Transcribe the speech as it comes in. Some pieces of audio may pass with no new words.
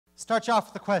start you off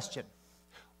with a question.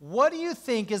 What do you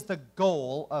think is the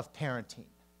goal of parenting?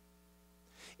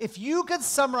 If you could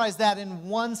summarize that in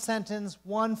one sentence,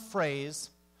 one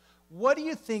phrase, what do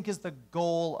you think is the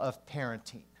goal of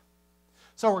parenting?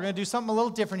 So we're going to do something a little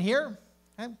different here.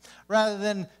 Okay? Rather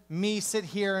than me sit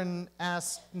here and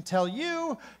ask and tell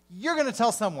you, you're going to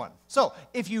tell someone. So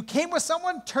if you came with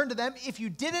someone, turn to them. If you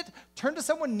didn't, turn to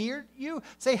someone near you.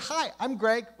 Say, hi, I'm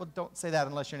Greg. Well, don't say that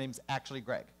unless your name's actually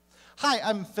Greg. Hi,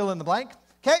 I'm fill in the blank.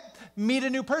 Okay? Meet a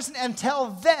new person and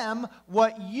tell them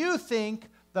what you think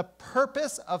the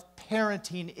purpose of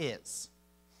parenting is.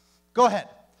 Go ahead.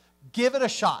 Give it a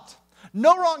shot.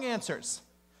 No wrong answers,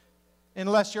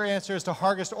 unless your answer is to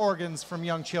harvest organs from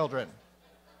young children.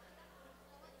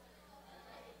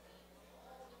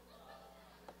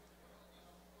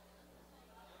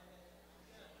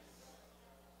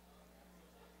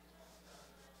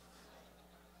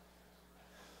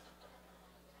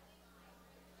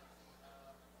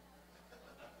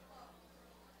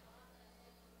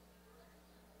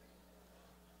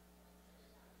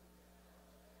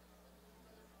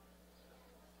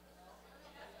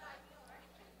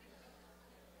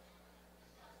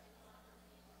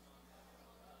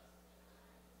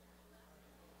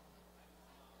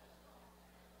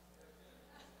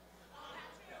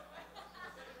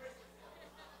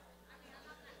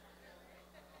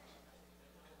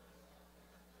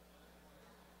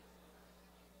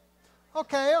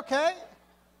 Okay.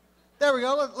 There we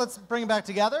go. Let's bring it back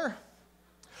together.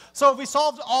 So have we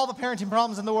solved all the parenting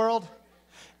problems in the world?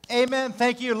 Amen.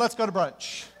 Thank you. Let's go to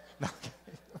brunch. No,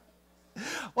 okay.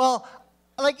 Well,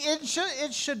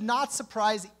 it should not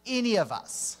surprise any of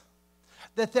us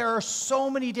that there are so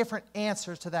many different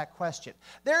answers to that question.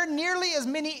 There are nearly as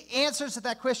many answers to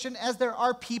that question as there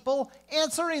are people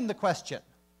answering the question.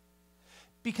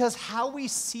 Because how we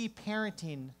see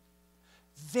parenting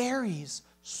varies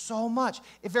so much.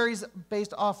 It varies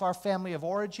based off our family of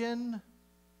origin,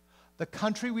 the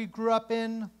country we grew up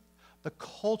in, the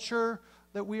culture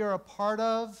that we are a part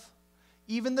of,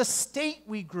 even the state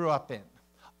we grew up in.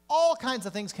 All kinds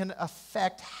of things can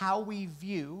affect how we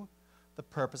view the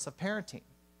purpose of parenting.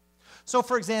 So,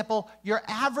 for example, your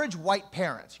average white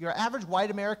parent, your average white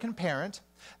American parent,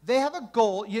 they have a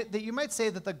goal that you might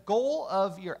say that the goal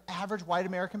of your average white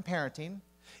American parenting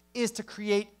is to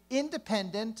create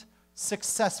independent,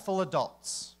 successful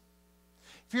adults.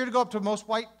 If you were to go up to most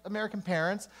white American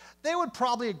parents, they would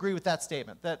probably agree with that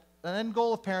statement, that an end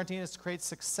goal of parenting is to create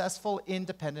successful,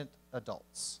 independent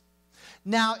adults.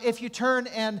 Now, if you turn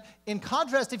and, in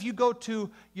contrast, if you go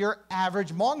to your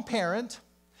average Hmong parent,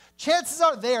 chances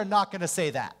are they are not going to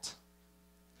say that.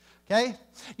 Okay?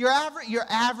 Your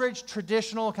average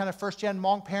traditional kind of first-gen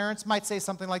Hmong parents might say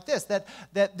something like this,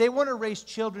 that they want to raise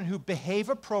children who behave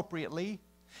appropriately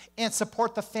and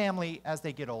support the family as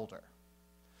they get older.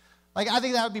 I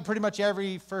think that would be pretty much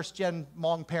every first-gen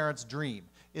Hmong parent's dream,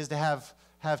 is to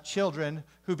have children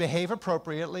who behave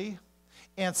appropriately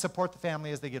and support the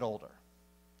family as they get older.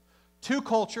 Two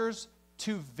cultures,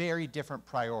 two very different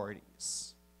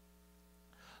priorities.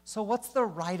 So what's the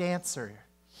right answer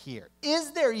here?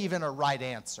 Is there even a right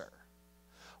answer?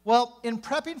 Well, in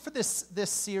prepping for this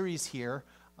series here,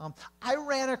 I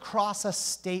ran across a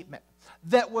statement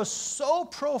that was so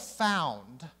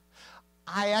profound,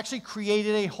 I actually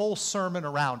created a whole sermon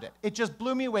around it. It just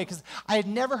blew me away because I had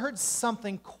never heard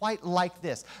something quite like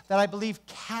this that I believe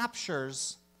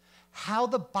captures how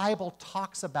the Bible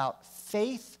talks about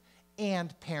faith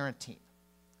and parenting.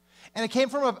 And it came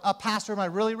from a pastor whom I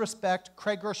really respect,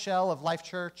 Craig Groeschel of Life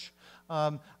Church.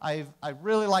 I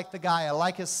really like the guy. I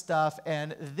like his stuff.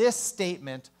 And this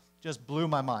statement just blew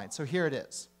my mind. So here it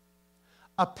is.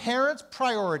 A parent's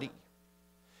priority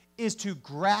is to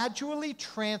gradually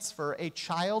transfer a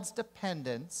child's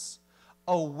dependence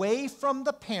away from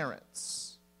the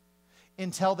parents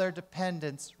until their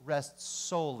dependence rests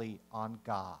solely on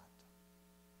God.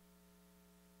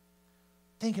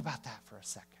 Think about that for a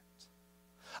second.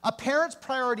 A parent's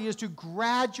priority is to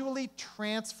gradually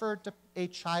transfer a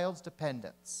child's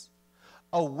dependence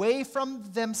away from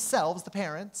themselves, the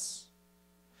parents,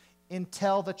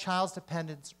 until the child's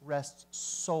dependence rests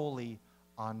solely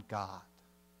on God.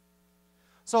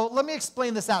 So let me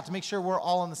explain this out to make sure we're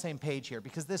all on the same page here,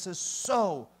 because this is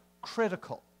so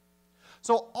critical.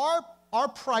 So our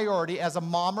priority as a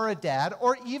mom or a dad,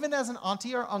 or even as an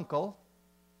auntie or uncle,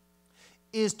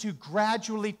 is to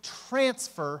gradually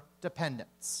transfer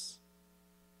dependence.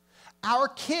 Our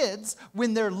kids,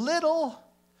 when they're little,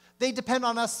 they depend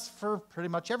on us for pretty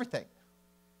much everything.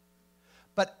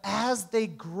 But as they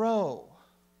grow,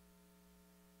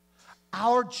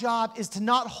 our job is to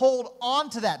not hold on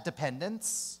to that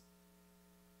dependence,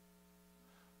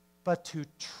 but to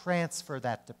transfer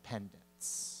that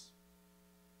dependence.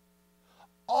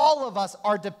 All of us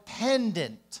are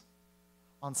dependent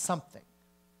on something.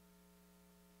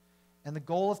 And the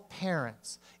goal of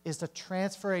parents is to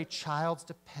transfer a child's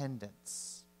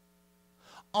dependence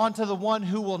onto the one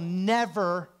who will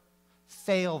never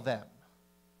fail them,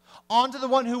 onto the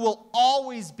one who will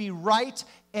always be right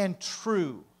and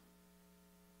true,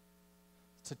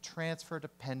 to transfer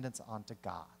dependence onto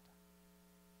God.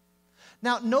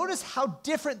 Now, notice how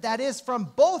different that is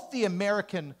from both the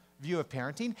American view of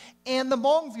parenting and the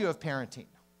Hmong view of parenting.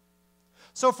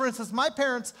 So, for instance, my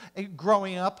parents,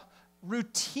 growing up,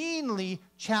 routinely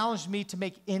challenged me to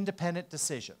make independent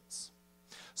decisions.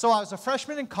 So I was a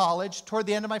freshman in college, toward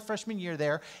the end of my freshman year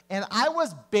there, and I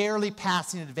was barely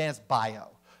passing advanced bio.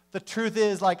 The truth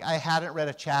is, I hadn't read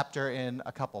a chapter in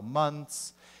a couple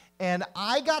months, and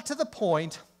I got to the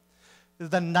point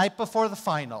the night before the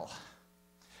final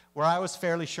where I was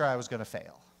fairly sure I was going to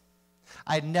fail.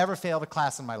 I'd never failed a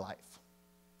class in my life,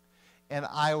 and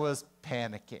I was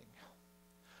panicking.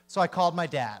 So I called my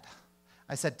dad.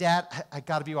 I said, Dad, I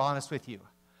got to be honest with you.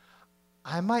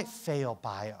 I might fail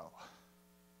bio.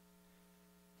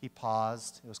 He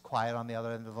paused. It was quiet on the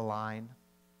other end of the line.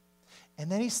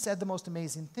 And then he said the most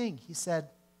amazing thing. He said,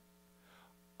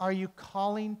 are you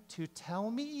calling to tell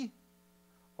me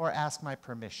or ask my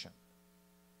permission?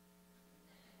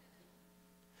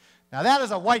 Now that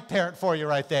is a white parent for you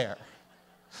right there.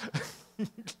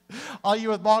 All you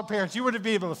with Hmong parents, you wouldn't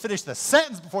be able to finish the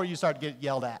sentence before you start getting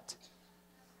yelled at.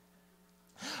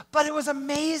 But it was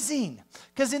amazing,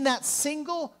 because in that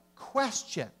single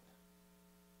question,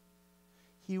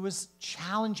 he was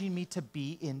challenging me to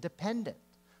be independent.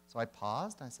 So I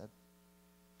paused, and I said,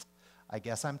 I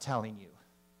guess I'm telling you.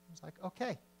 He was like,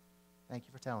 okay, thank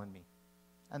you for telling me.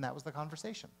 And that was the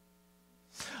conversation.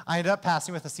 I ended up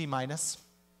passing with a C-.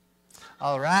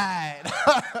 All right.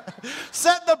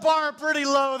 Set the bar pretty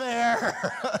low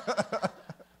there.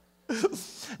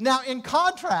 Now, in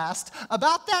contrast,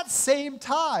 about that same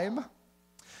time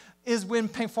is when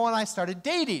Pingfo and I started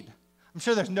dating. I'm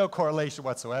sure there's no correlation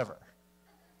whatsoever.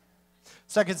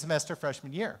 Second semester,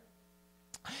 freshman year.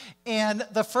 And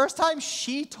the first time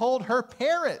she told her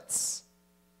parents,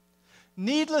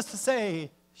 needless to say,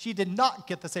 she did not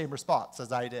get the same response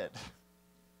as I did.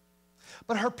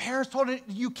 But her parents told her,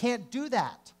 you can't do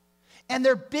that. And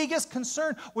their biggest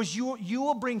concern was you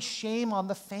will bring shame on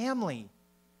the family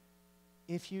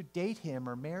if you date him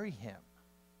or marry him.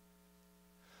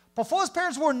 Pingfo's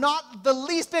parents were not the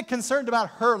least bit concerned about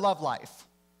her love life.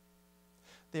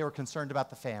 They were concerned about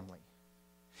the family.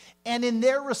 And in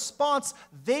their response,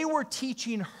 they were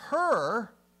teaching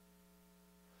her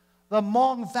the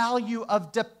Hmong value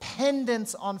of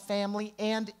dependence on family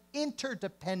and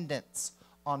interdependence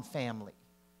on family.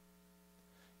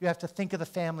 You have to think of the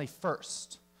family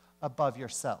first, above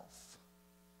yourself.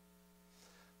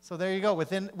 So there you go.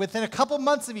 Within a couple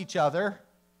months of each other,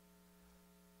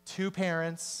 two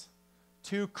parents,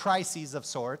 two crises of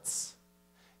sorts,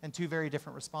 and two very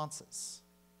different responses.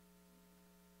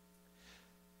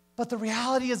 But the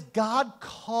reality is God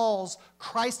calls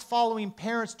Christ-following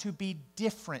parents to be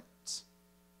different,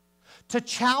 to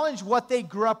challenge what they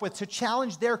grew up with, to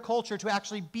challenge their culture, to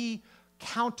actually be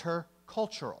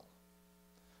counter-cultural.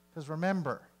 Because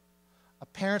remember, a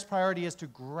parent's priority is to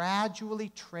gradually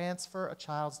transfer a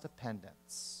child's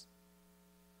dependence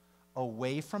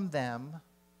away from them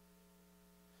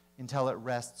until it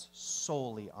rests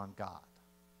solely on God.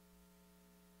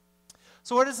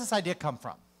 So where does this idea come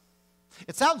from?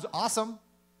 It sounds awesome.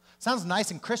 Sounds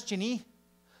nice and Christian-y.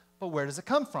 But where does it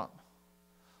come from?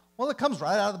 Well, it comes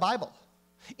right out of the Bible.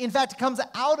 In fact, it comes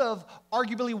out of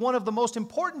arguably one of the most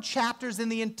important chapters in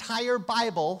the entire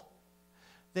Bible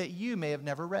that you may have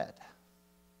never read.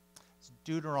 It's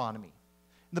Deuteronomy.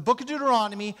 In the book of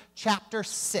Deuteronomy, chapter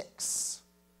 6,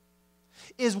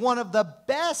 is one of the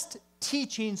best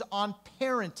teachings on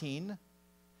parenting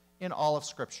in all of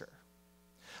Scripture.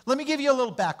 Let me give you a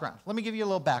little background.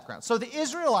 So the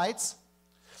Israelites,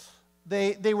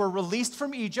 they were released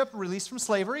from Egypt, released from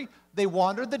slavery. They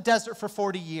wandered the desert for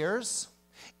 40 years,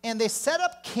 and they set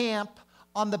up camp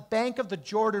on the bank of the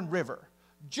Jordan River.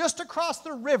 Just across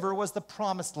the river was the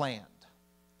promised land.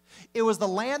 It was the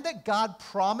land that God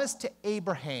promised to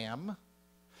Abraham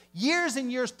years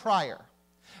and years prior,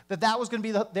 that was going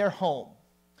to be their home.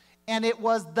 And it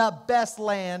was the best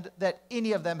land that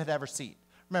any of them had ever seen.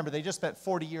 Remember, they just spent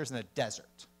 40 years in a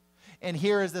desert. And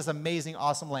here is this amazing,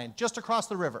 awesome land just across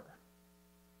the river.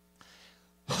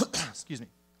 Excuse me.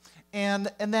 And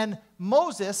then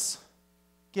Moses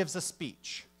gives a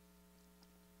speech.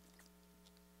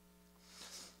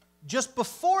 Just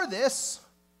before this,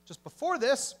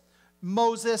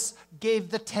 Moses gave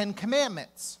the 10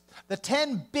 commandments, the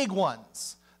 10 big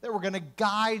ones that were going to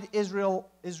guide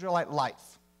Israelite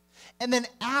life. And then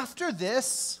after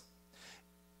this,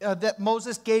 that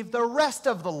Moses gave the rest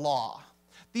of the law.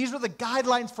 These were the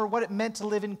guidelines for what it meant to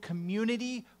live in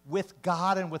community with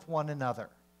God and with one another.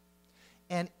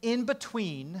 And in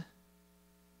between,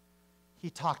 he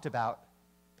talked about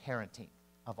parenting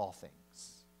of all things.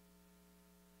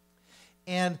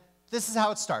 And this is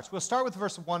how it starts. We'll start with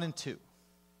verse 1 and 2.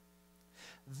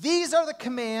 These are the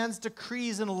commands,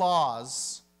 decrees, and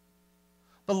laws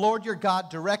the Lord your God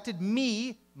directed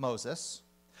me, Moses,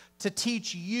 to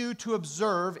teach you to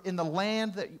observe in the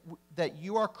land that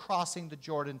you are crossing the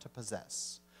Jordan to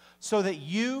possess, so that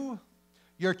you,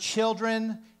 your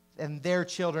children, and their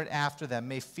children after them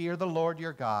may fear the Lord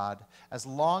your God as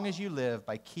long as you live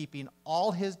by keeping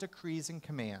all his decrees and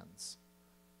commands.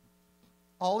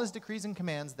 All his decrees and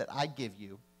commands that I give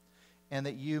you, and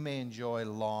that you may enjoy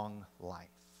long life.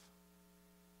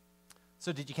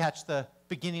 So did you catch the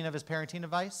beginning of his parenting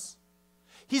advice?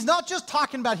 He's not just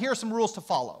talking about, here are some rules to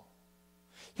follow.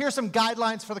 Here are some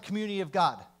guidelines for the community of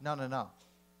God. No.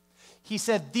 He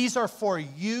said, these are for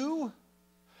you,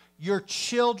 your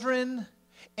children,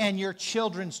 and your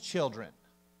children's children.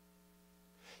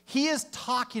 He is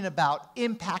talking about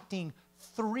impacting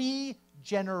 3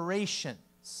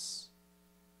 generations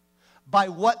by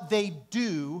what they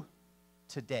do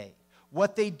today,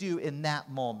 what they do in that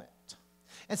moment.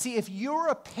 And see, if you're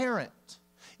a parent,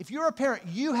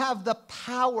 you have the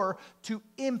power to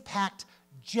impact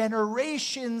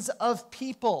generations of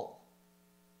people.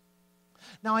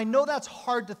 Now, I know that's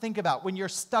hard to think about when you're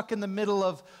stuck in the middle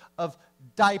of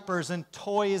diapers and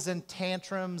toys and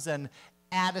tantrums and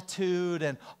attitude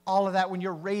and all of that when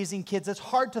you're raising kids. It's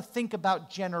hard to think about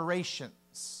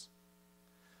generations.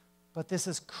 But this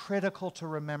is critical to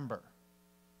remember.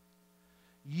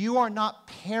 You are not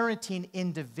parenting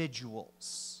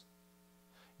individuals.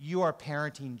 You are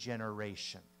parenting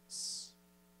generations.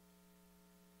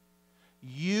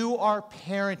 You are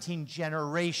parenting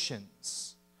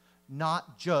generations,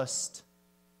 not just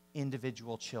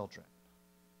individual children.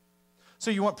 So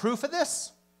you want proof of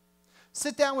this?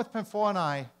 Sit down with Pinfo and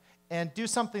I and do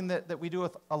something that we do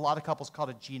with a lot of couples called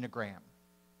a genogram.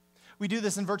 We do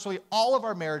this in virtually all of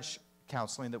our marriage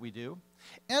counseling that we do,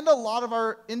 and a lot of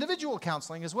our individual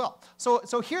counseling as well.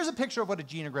 So here's a picture of what a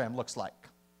genogram looks like.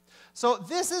 So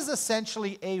this is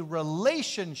essentially a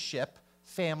relationship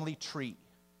family tree.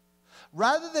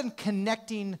 Rather than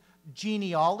connecting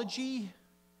genealogy,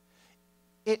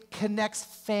 it connects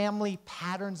family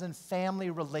patterns and family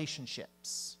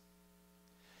relationships.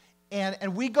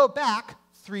 And we go back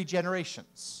 3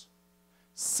 generations.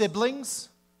 Siblings,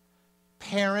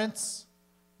 parents,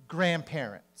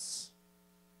 grandparents.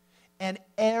 And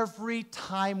every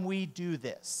time we do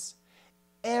this,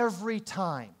 every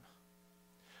time,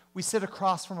 we sit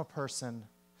across from a person,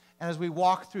 and as we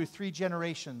walk through 3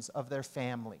 generations of their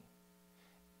family,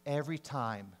 every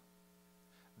time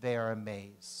they are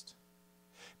amazed.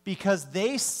 Because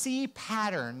they see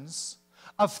patterns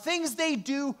of things they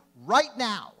do right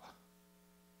now.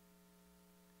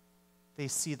 They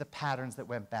see the patterns that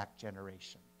went back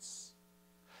generations.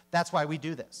 That's why we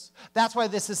do this. That's why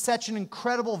this is such an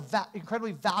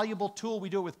incredibly valuable tool. We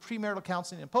do it with premarital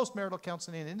counseling and postmarital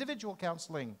counseling and individual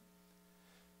counseling.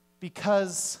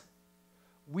 Because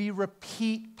we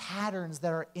repeat patterns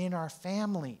that are in our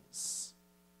families.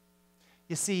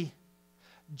 You see,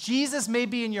 Jesus may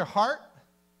be in your heart,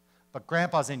 but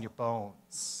Grandpa's in your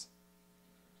bones.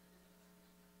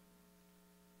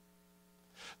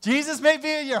 Jesus may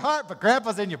be in your heart, but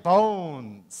Grandpa's in your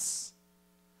bones.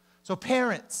 So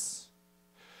parents,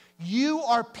 you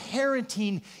are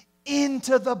parenting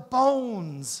into the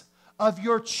bones of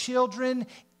your children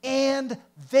and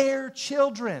their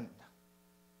children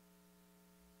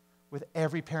with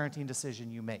every parenting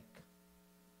decision you make.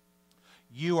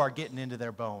 You are getting into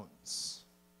their bones.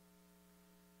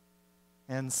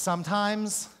 And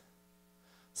sometimes,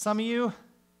 some of you,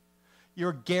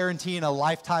 you're guaranteeing a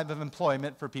lifetime of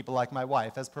employment for people like my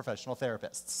wife as professional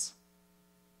therapists.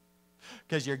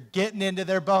 Because you're getting into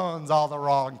their bones all the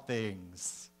wrong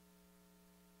things.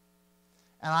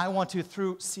 And I want to,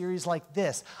 through series like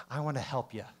this, I want to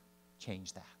help you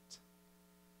change that.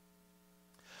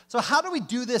 So how do we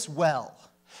do this well?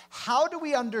 How do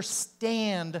we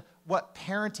understand what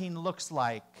parenting looks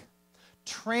like?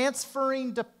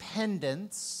 Transferring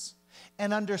dependence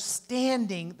and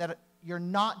understanding that you're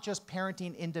not just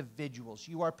parenting individuals,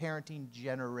 you are parenting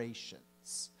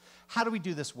generations. How do we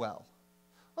do this well?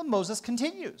 Well, Moses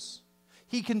continues.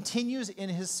 He continues in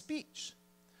his speech.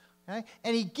 Okay?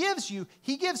 And he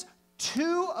gives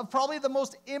two of probably the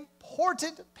most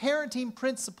important parenting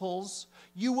principles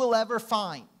you will ever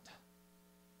find.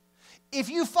 If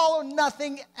you follow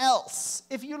nothing else,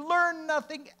 if you learn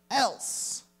nothing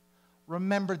else,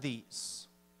 remember these.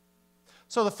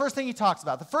 So the first thing he talks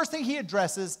about, the first thing he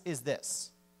addresses is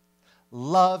this: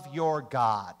 love your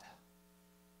God.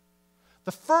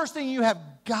 The first thing you have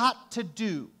got to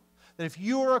do, that if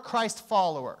you are a Christ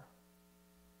follower,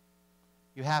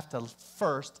 you have to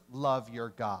first love your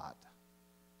God.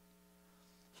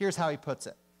 Here's how he puts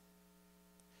it.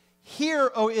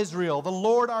 Hear, O Israel, the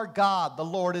Lord our God, the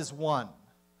Lord is one.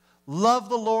 Love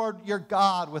the Lord your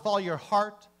God with all your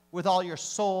heart, with all your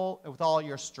soul, and with all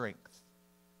your strength.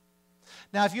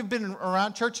 Now, if you've been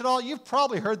around church at all, you've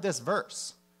probably heard this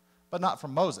verse, but not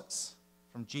from Moses,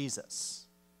 from Jesus.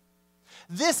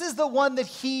 This is the one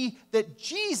that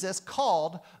Jesus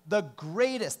called the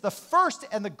greatest, the first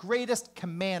and the greatest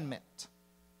commandment.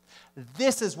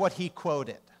 This is what he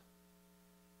quoted.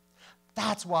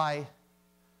 That's why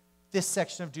this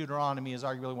section of Deuteronomy is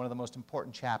arguably one of the most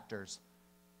important chapters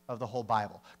of the whole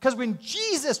Bible. Because when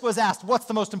Jesus was asked, what's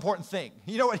the most important thing?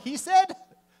 You know what he said?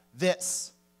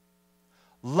 This.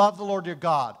 Love the Lord your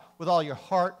God with all your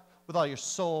heart, with all your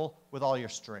soul, with all your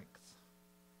strength.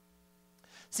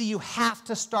 See, you have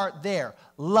to start there.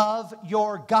 Love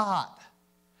your God.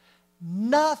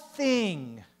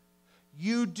 Nothing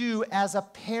you do as a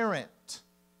parent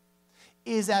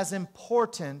is as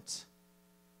important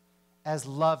as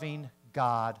loving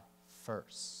God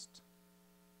first.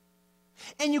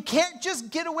 And you can't just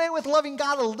get away with loving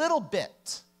God a little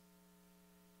bit.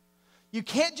 You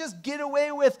can't just get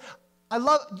away with, I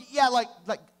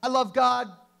love God.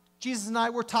 Jesus and I,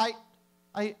 we're tight.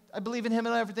 I believe in him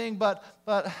and everything, but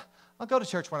I'll go to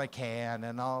church when I can,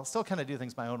 and I'll still kind of do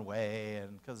things my own way,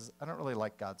 and because I don't really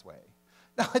like God's way.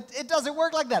 No, it doesn't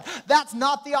work like that. That's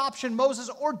not the option Moses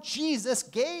or Jesus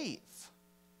gave.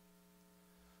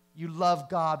 You love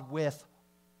God with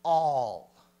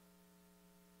all.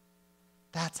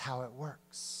 That's how it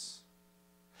works.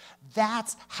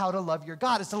 That's how to love your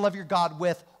God, is to love your God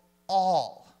with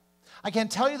all. I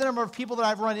can't tell you the number of people that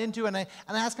I've run into, and I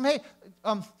ask them, hey,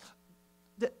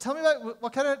 tell me about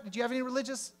what kind of, did you have any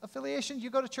religious affiliation? Do you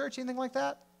go to church, anything like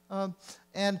that?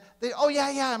 And they, oh,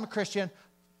 yeah, I'm a Christian.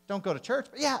 Don't go to church.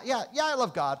 But yeah, I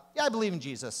love God. Yeah, I believe in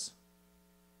Jesus.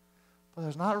 But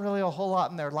there's not really a whole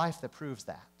lot in their life that proves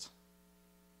that.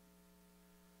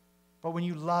 But when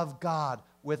you love God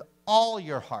with all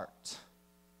your heart,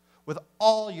 with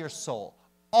all your soul,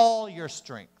 all your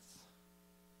strength,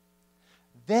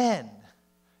 then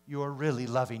you are really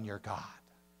loving your God.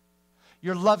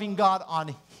 You're loving God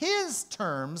on his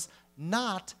terms,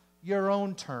 not your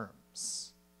own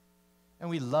terms. And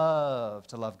we love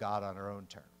to love God on our own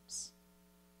terms.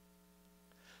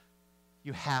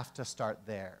 You have to start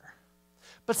there.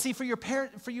 But see, for you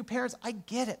parents, I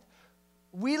get it.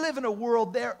 We live in a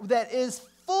world there that is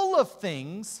full of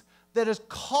things that is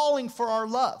calling for our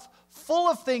love, full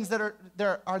of things that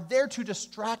are there to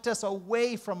distract us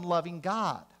away from loving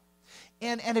God.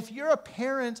 And if you're a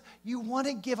parent, you want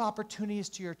to give opportunities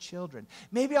to your children,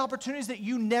 maybe opportunities that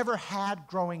you never had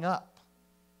growing up.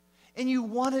 And you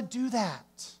want to do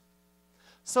that.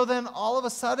 So then all of a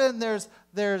sudden there's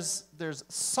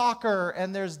soccer,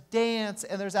 and there's dance,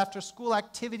 and there's after school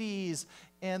activities,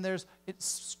 and there's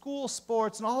school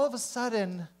sports, and all of a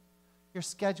sudden your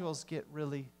schedules get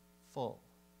really full.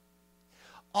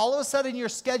 All of a sudden you're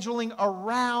scheduling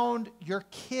around your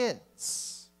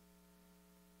kids.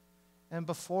 And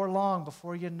before long,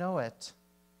 before you know it,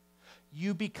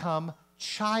 you become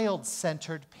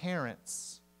child-centered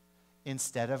parents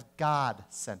instead of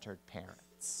God-centered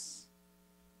parents.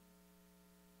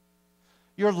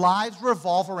 Your lives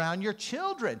revolve around your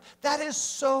children. That is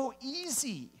so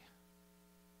easy.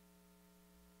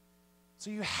 So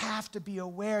you have to be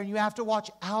aware, and you have to watch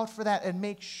out for that and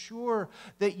make sure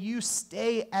that you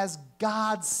stay as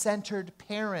God-centered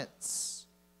parents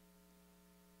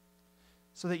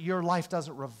so that your life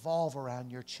doesn't revolve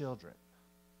around your children.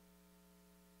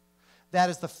 That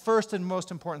is the first and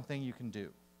most important thing you can do.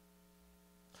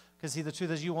 Because see, the truth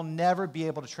is you will never be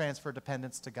able to transfer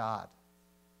dependence to God.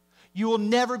 You will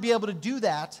never be able to do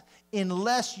that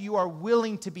unless you are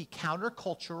willing to be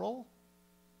countercultural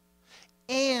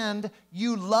and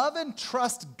you love and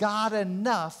trust God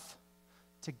enough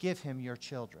to give him your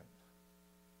children.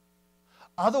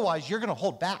 Otherwise, you're going to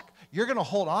hold back. You're going to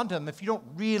hold on to him if you don't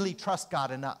really trust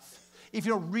God enough. If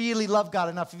you don't really love God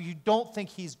enough, if you don't think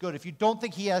he's good, if you don't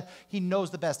think he knows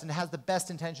the best and has the best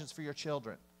intentions for your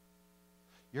children,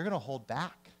 you're going to hold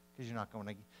back because you're not going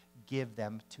to give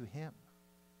them to him.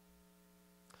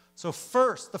 So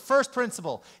the first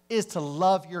principle is to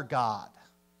love your God.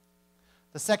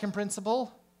 The second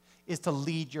principle is to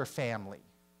lead your family.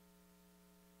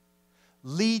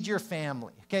 Lead your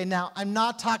family. Okay, now I'm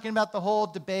not talking about the whole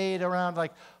debate around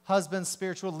like husbands,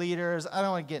 spiritual leaders. I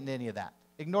don't want to get into any of that.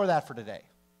 Ignore that for today.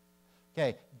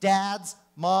 Okay, dads,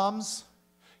 moms,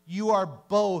 you are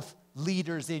both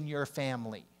leaders in your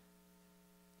family.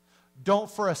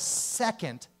 Don't for a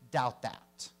second doubt that.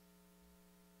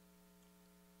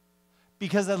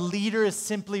 Because a leader is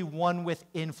simply one with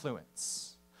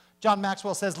influence. John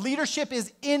Maxwell says, leadership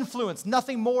is influence,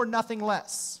 nothing more, nothing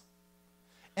less.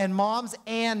 And moms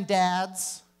and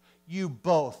dads, you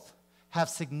both have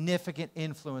significant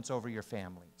influence over your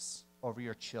families, over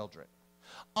your children.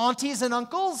 Aunties and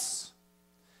uncles,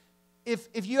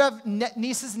 if you have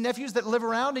nieces and nephews that live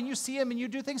around and you see them and you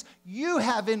do things, you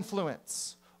have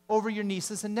influence over your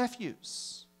nieces and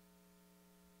nephews.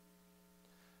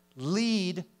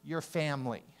 Lead your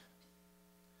family.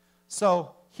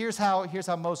 So here's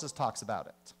how Moses talks about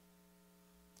it.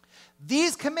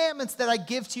 These commandments that I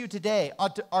give to you today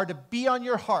are to be on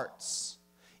your hearts.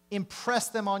 Impress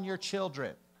them on your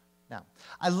children. Now,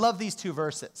 I love these two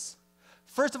verses.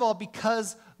 First of all,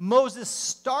 because Moses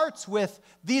starts with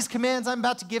these commands I'm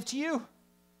about to give to you,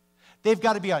 they've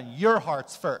got to be on your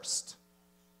hearts first.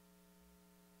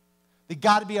 They've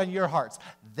got to be on your hearts.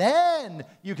 Then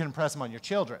you can impress them on your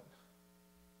children.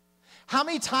 How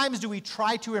many times do we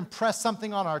try to impress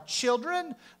something on our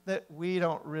children that we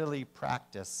don't really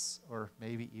practice or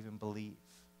maybe even believe?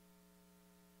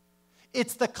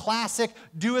 It's the classic,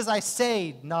 do as I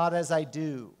say, not as I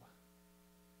do.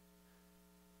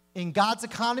 In God's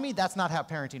economy, that's not how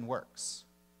parenting works.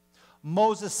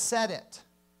 Moses said it.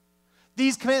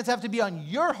 These commands have to be on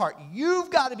your heart. You've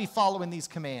got to be following these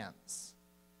commands.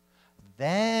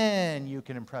 Then you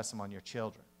can impress them on your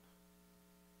children.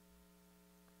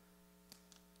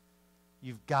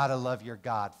 You've got to love your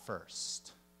God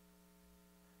first.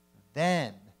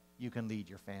 Then you can lead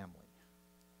your family.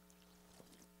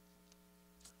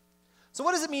 So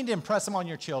what does it mean to impress them on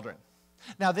your children?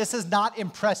 Now, this is not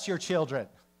impress your children.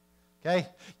 Okay?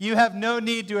 You have no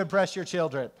need to impress your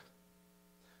children.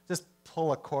 Just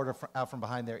pull a quarter out from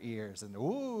behind their ears and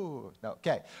ooh, no.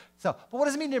 Okay. So, but what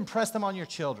does it mean to impress them on your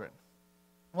children?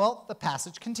 Well, the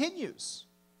passage continues.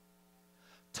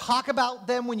 Talk about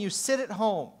them when you sit at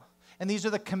home. And these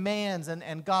are the commands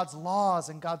and God's laws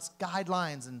and God's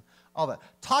guidelines and all that.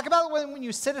 Talk about it when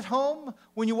you sit at home,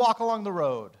 when you walk along the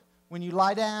road, when you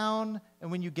lie down, and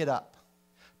when you get up.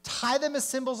 Tie them as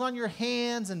symbols on your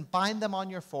hands and bind them on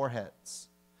your foreheads.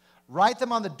 Write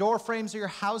them on the door frames of your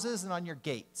houses and on your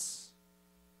gates.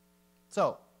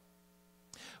 So,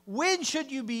 when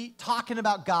should you be talking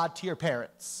about God to your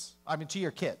parents? To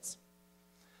your kids?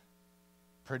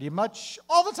 Pretty much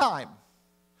all the time.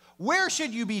 Where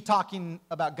should you be talking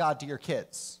about God to your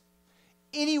kids?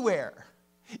 Anywhere.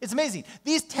 It's amazing.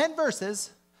 These two verses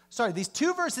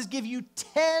give you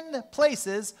 10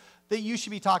 places that you should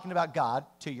be talking about God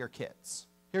to your kids.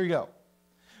 Here you go.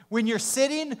 When you're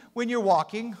sitting, when you're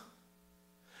walking,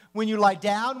 when you lie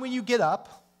down, when you get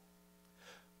up.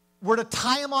 We're to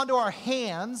tie them onto our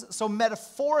hands, so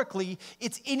metaphorically,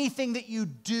 it's anything that you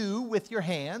do with your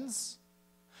hands.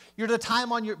 You're to tie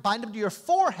them bind them to your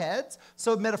foreheads,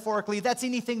 so metaphorically, that's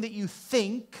anything that you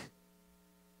think.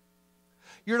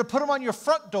 You're to put them on your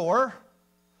front door,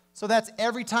 so that's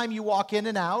every time you walk in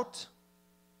and out.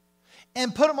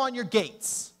 And put them on your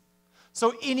gates,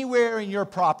 so anywhere in your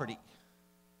property.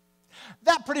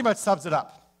 That pretty much sums it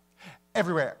up.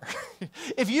 Everywhere.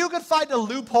 If you could find a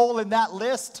loophole in that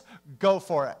list, go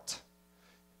for it.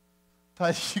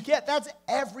 But that's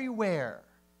everywhere.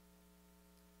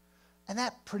 And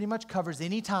that pretty much covers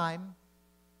any time,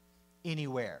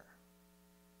 anywhere.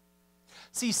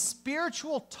 See,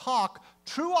 spiritual talk,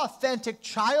 true, authentic,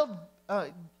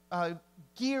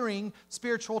 child-gearing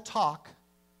spiritual talk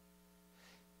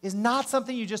is not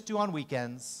something you just do on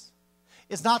weekends.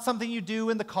 It's not something you do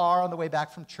in the car on the way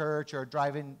back from church or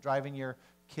driving your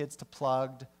kids to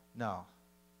Plugged. No.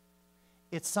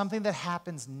 It's something that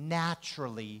happens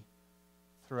naturally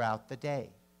throughout the day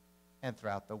and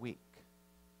throughout the week.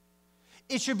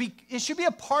 It should be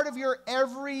a part of your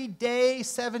everyday,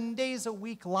 7 days a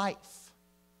week life.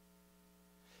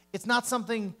 It's not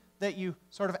something that you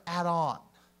sort of add on.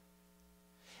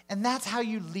 And that's how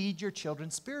you lead your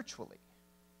children spiritually.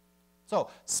 So,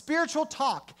 spiritual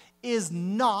talk is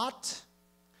not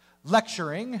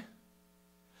lecturing,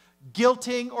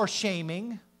 guilting, or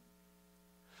shaming,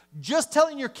 just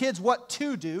telling your kids what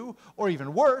to do, or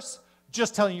even worse,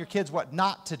 just telling your kids what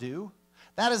not to do.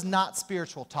 That is not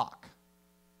spiritual talk.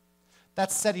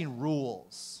 That's setting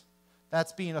rules.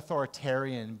 That's being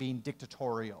authoritarian, being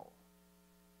dictatorial.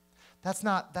 That's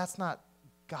not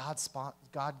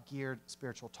God-geared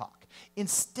spiritual talk.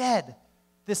 Instead,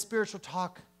 this spiritual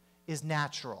talk is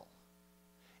natural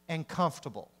and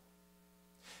comfortable.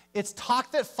 It's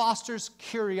talk that fosters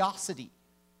curiosity.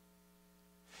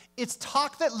 It's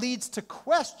talk that leads to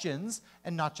questions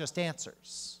and not just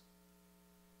answers.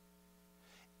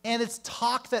 And it's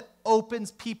talk that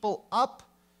opens people up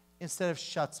instead of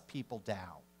shuts people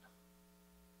down.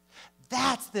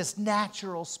 That's this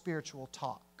natural spiritual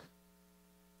talk.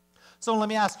 So let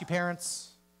me ask you, parents,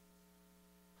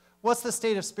 what's the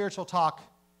state of spiritual talk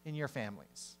in your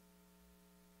families?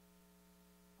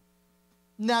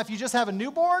 Now, if you just have a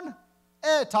newborn,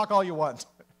 talk all you want.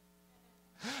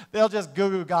 They'll just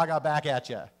goo-goo gaga back at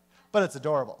you, but it's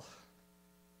adorable.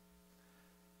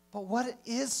 But what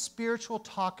is spiritual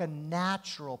talk a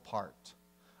natural part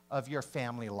of your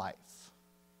family life?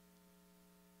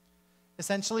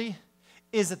 Essentially,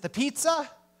 is it the pizza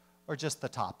or just the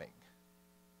topping?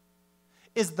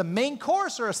 Is it the main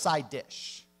course or a side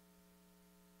dish?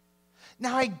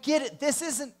 Now, I get it. This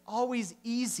isn't always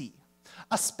easy,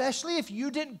 especially if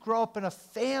you didn't grow up in a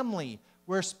family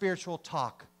where spiritual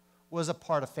talk was a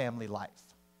part of family life.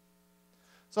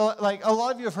 So, like, a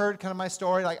lot of you have heard kind of my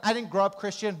story. Like, I didn't grow up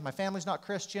Christian. My family's not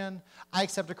Christian. I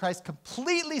accepted Christ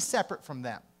completely separate from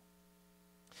them.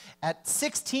 At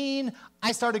 16,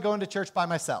 I started going to church by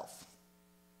myself.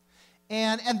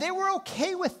 And they were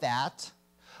okay with that,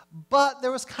 but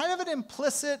there was kind of an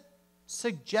implicit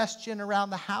suggestion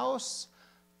around the house,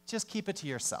 just keep it to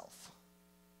yourself.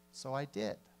 So I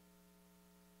did.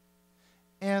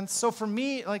 And so for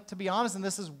me, like, to be honest,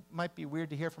 and might be weird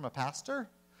to hear from a pastor,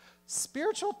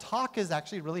 spiritual talk is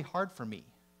actually really hard for me.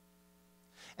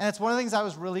 And it's one of the things I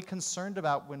was really concerned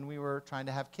about when we were trying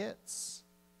to have kids,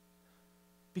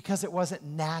 because it wasn't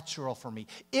natural for me.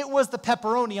 It was the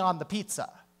pepperoni on the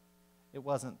pizza. It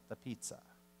wasn't the pizza.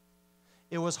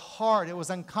 It was hard. It was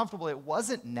uncomfortable. It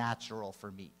wasn't natural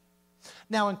for me.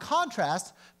 Now, in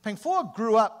contrast, Pengfua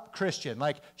grew up Christian.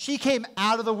 Like, she came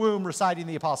out of the womb reciting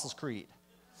the Apostles' Creed.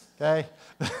 Okay?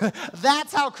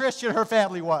 That's how Christian her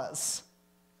family was.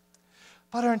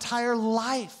 But her entire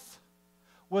life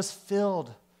was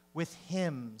filled with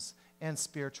hymns and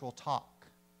spiritual talk.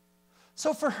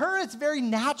 So for her, it's very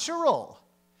natural.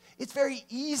 It's very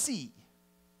easy.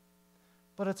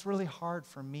 But it's really hard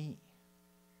for me.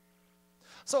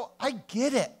 So I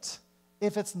get it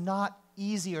if it's not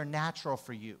easy or natural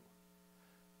for you.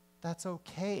 That's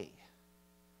okay.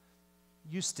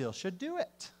 You still should do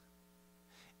it.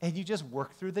 And you just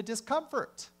work through the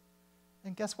discomfort.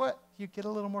 And guess what? You get a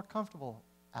little more comfortable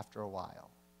after a while.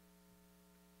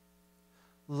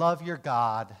 Love your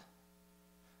God.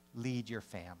 Lead your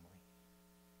family.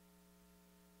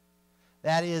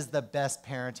 That is the best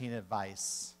parenting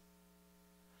advice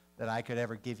that I could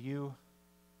ever give you,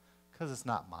 because it's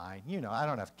not mine. You know, I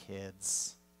don't have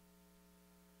kids,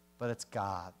 but it's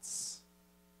God's.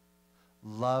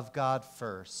 Love God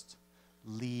first.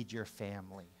 Lead your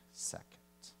family second.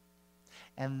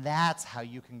 And that's how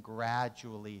you can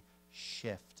gradually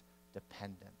shift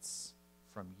dependence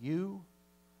from you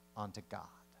onto God.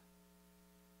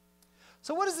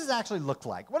 So what does this actually look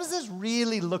like? What does this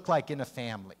really look like in a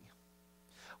family?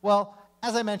 Well,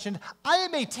 as I mentioned, I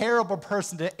am a terrible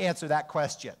person to answer that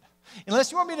question.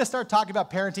 Unless you want me to start talking about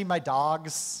parenting my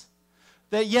dogs.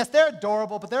 Yes, they're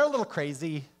adorable, but they're a little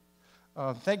crazy.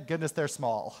 Thank goodness they're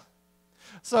small.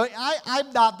 So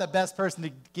I'm not the best person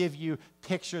to give you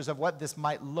pictures of what this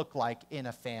might look like in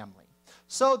a family.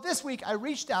 So this week, I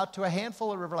reached out to a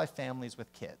handful of River Life families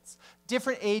with kids,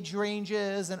 different age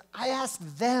ranges, and I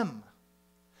asked them,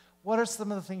 what are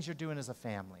some of the things you're doing as a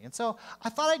family? And so I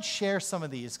thought I'd share some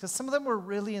of these because some of them were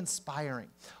really inspiring.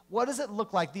 What does it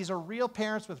look like? These are real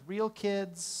parents with real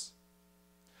kids.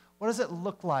 What does it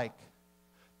look like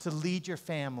to lead your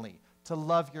family, to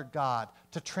love your God,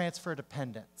 to transfer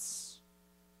dependence?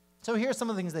 So here's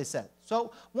some of the things they said.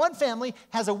 So one family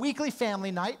has a weekly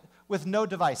family night with no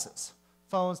devices,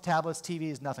 phones, tablets,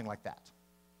 TVs, nothing like that.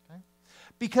 Okay?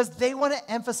 Because they want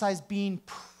to emphasize being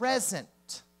present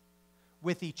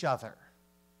with each other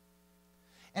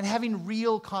and having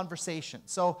real conversation.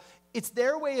 So it's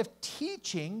their way of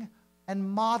teaching and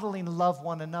modeling love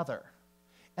one another.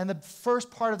 And the first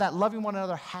part of that, loving one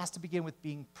another, has to begin with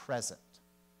being present.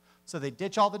 So they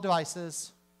ditch all the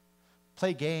devices,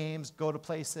 play games, go to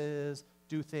places,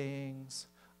 do things.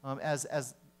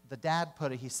 As the dad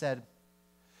put it, he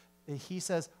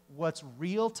says, what's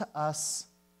real to us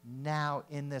now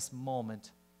in this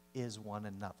moment is one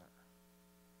another.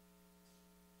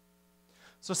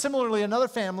 So similarly, another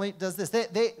family does this.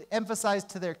 They emphasize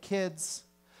to their kids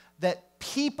that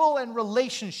people and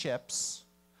relationships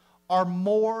are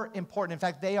more important. In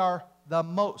fact, they are the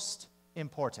most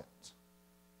important.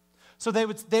 So they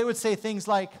would say things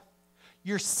like,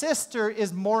 your sister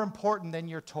is more important than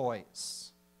your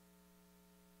toys.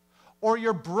 Or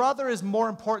your brother is more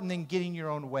important than getting your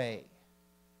own way.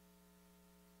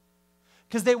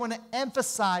 Because they want to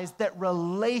emphasize that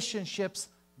relationships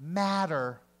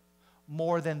matter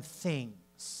more than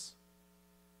things.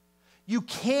 You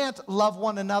can't love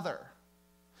one another.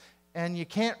 And you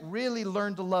can't really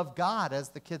learn to love God as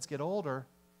the kids get older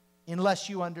unless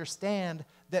you understand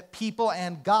that people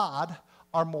and God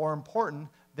are more important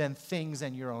than things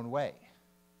and your own way.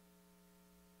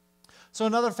 So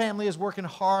another family is working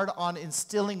hard on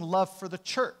instilling love for the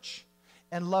church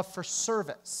and love for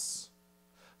service.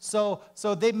 So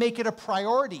they make it a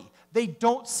priority. They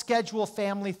don't schedule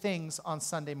family things on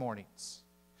Sunday mornings.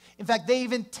 In fact, they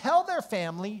even tell their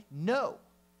family, no,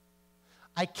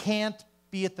 I can't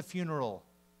be at the funeral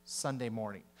Sunday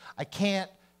morning. I can't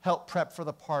help prep for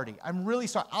the party. I'm really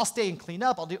sorry. I'll stay and clean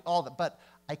up. I'll do all that, but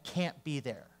I can't be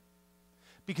there.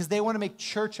 Because they want to make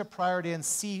church a priority and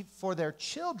see for their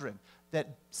children that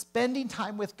spending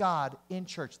time with God in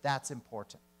church, that's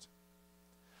important.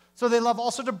 So they love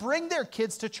also to bring their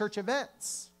kids to church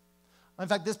events. In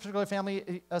fact, this particular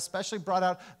family especially brought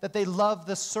out that they love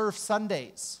the Serve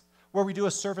Sundays, where we do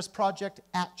a service project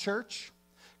at church,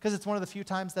 because it's one of the few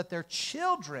times that their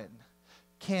children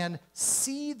can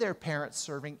see their parents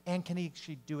serving and can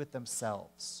actually do it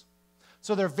themselves.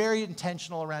 So they're very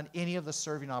intentional around any of the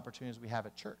serving opportunities we have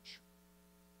at church,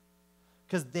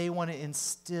 because they want to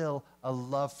instill a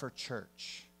love for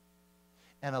church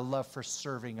and a love for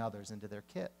serving others into their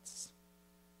kids.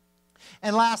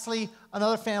 And lastly,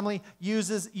 another family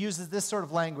uses this sort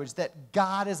of language, that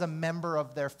God is a member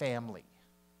of their family.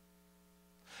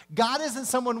 God isn't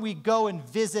someone we go and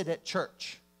visit at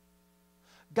church.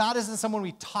 God isn't someone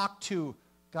we talk to.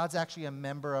 God's actually a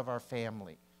member of our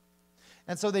family.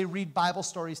 And so they read Bible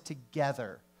stories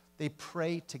together. They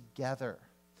pray together.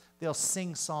 They'll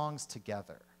sing songs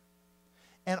together.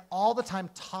 And all the time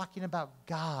talking about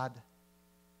God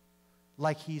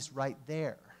like he's right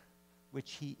there,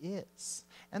 which he is.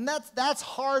 And that's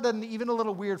hard and even a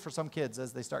little weird for some kids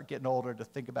as they start getting older to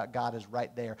think about God as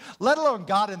right there, let alone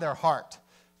God in their heart.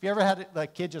 Have you ever had a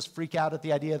kid just freak out at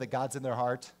the idea that God's in their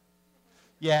heart?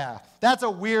 Yeah, that's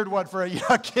a weird one for a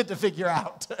young kid to figure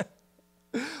out.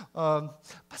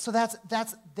 So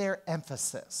that's their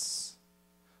emphasis.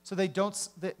 So they don't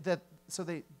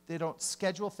they don't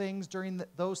schedule things during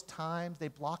those times. They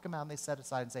block them out and they set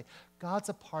aside and say, God's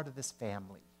a part of this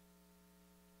family.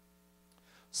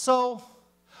 So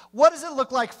what does it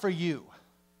look like for you?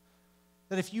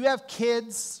 That if you have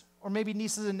kids or maybe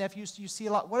nieces and nephews you see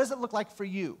a lot, what does it look like for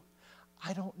you?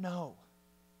 I don't know.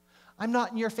 I'm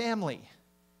not in your family.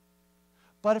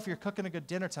 But if you're cooking a good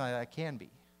dinner tonight, I can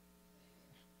be.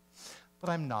 But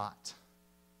I'm not.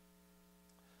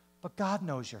 But God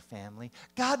knows your family.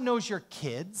 God knows your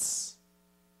kids.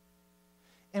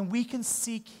 And we can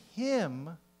seek him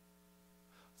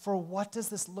for what does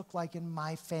this look like in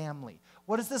my family?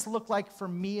 What does this look like for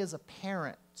me as a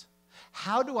parent?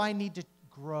 How do I need to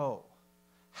grow?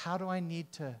 How do I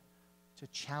need to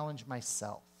challenge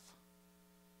myself?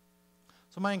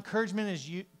 So my encouragement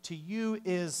to you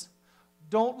is,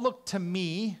 don't look to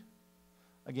me.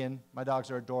 Again, my dogs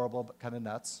are adorable but kind of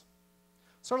nuts.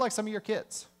 Sort of like some of your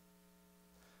kids.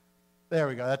 There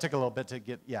we go. That took a little bit to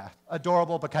get,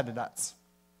 adorable but kind of nuts.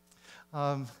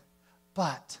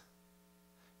 But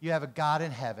you have a God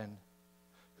in heaven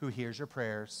who hears your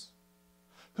prayers,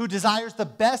 who desires the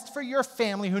best for your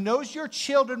family, who knows your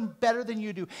children better than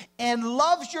you do, and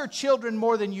loves your children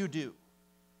more than you do.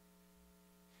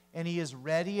 And he is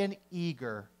ready and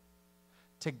eager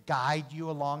to guide you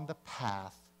along the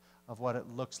path of what it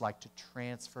looks like to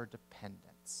transfer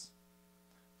dependence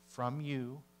from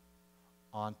you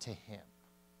onto him.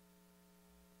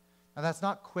 Now that's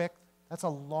not quick. That's a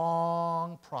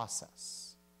long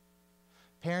process.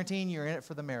 Parenting, you're in it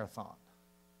for the marathon.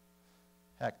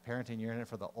 Heck, parenting, you're in it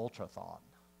for the ultrathon.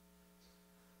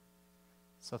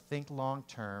 So think long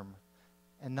term,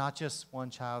 and not just one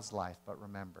child's life, but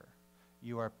remember,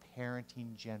 you are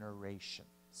parenting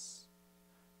generations,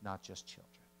 not just children.